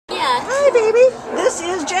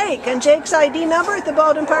is Jake, and Jake's ID number at the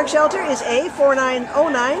Baldwin Park Shelter is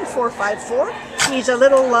A4909454. He's a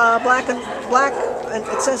little black, and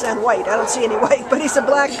it says and white. I don't see any white, but he's a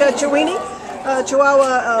black Chiweenie.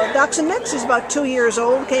 Chihuahua Dachshund mix. He's about 2 years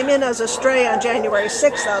old. Came in as a stray on January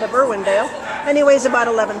 6th out of Irwindale, and he weighs about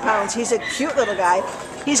 11 pounds. He's a cute little guy.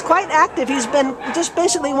 He's quite active. He's been just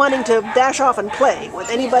basically wanting to dash off and play with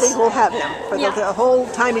anybody who will have him for the whole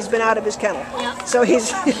time he's been out of his kennel. So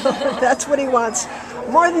he's, that's what he wants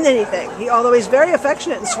more than anything. Although he's very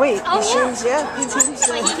affectionate and sweet. Oh, he seems,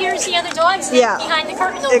 Like he hears the other dogs behind the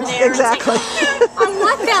curtain over there. Exactly. Like, I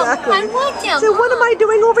want them. Exactly. I want them. So what am I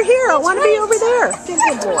doing over here? I want to be over there.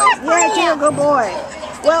 Good boy. Yeah, good boy.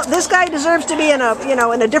 Well, this guy deserves to be in a, in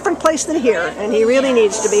a different place than here, and he really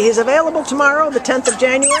needs to be. He's available tomorrow, the 10th of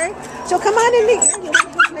January. So come on and meet. You want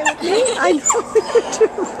to play with me? I know you do.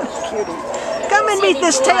 Cutie. Come and meet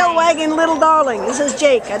this tail-wagging little darling. This is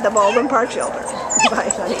Jake at the Baldwin Park Shelter. Bye,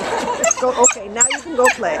 honey. Okay, now you can go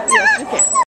play. Yes, you can.